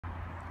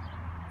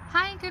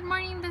Hi, good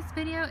morning. This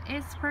video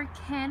is for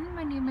Ken.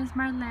 My name is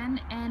Marlene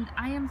and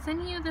I am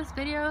sending you this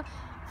video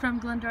from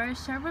Glendora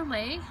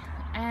Chevrolet,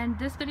 and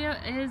this video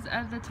is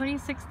of the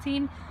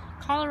 2016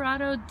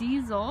 Colorado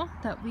diesel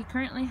that we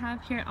currently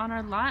have here on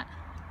our lot.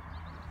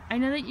 I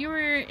know that you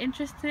were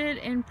interested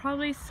in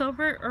probably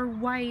silver or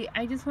white.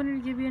 I just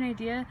wanted to give you an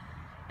idea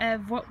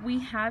of what we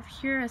have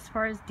here as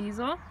far as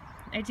diesel.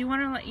 I do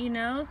want to let you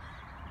know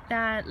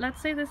that let's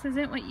say this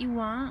isn't what you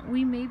want,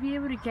 we may be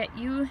able to get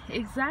you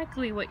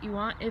exactly what you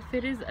want if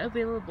it is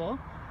available.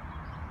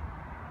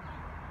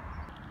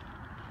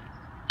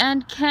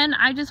 And Ken,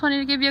 I just wanted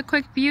to give you a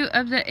quick view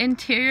of the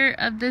interior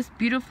of this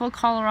beautiful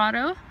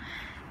Colorado.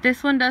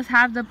 This one does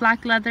have the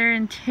black leather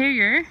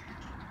interior,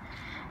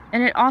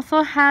 and it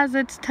also has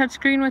its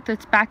touchscreen with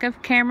its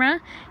backup camera.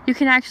 You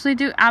can actually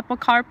do Apple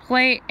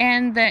CarPlay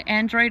and the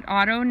Android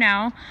Auto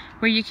now,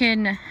 where you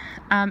can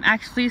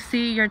actually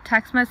see your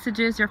text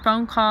messages, your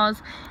phone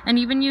calls, and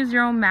even use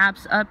your own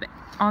maps up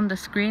on the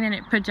screen, and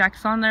it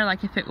projects on there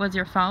like if it was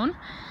your phone.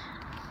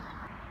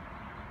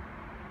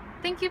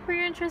 Thank you for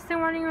your interest in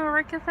wanting to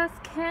work with us,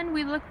 Ken.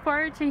 We look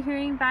forward to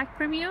hearing back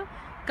from you.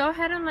 Go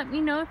ahead and let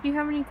me know if you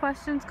have any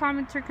questions,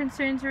 comments, or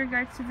concerns in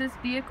regards to this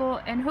vehicle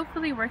and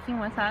hopefully working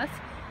with us.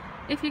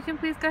 If you can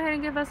please go ahead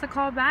and give us a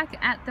call back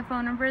at the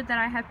phone number that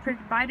I have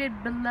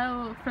provided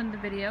below from the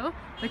video,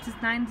 which is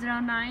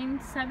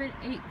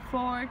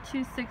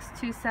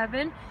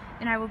 909-784-2627,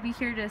 and I will be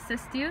here to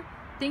assist you.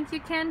 Thank you,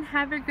 Ken.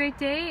 Have a great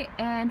day,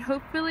 and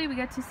hopefully we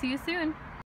get to see you soon.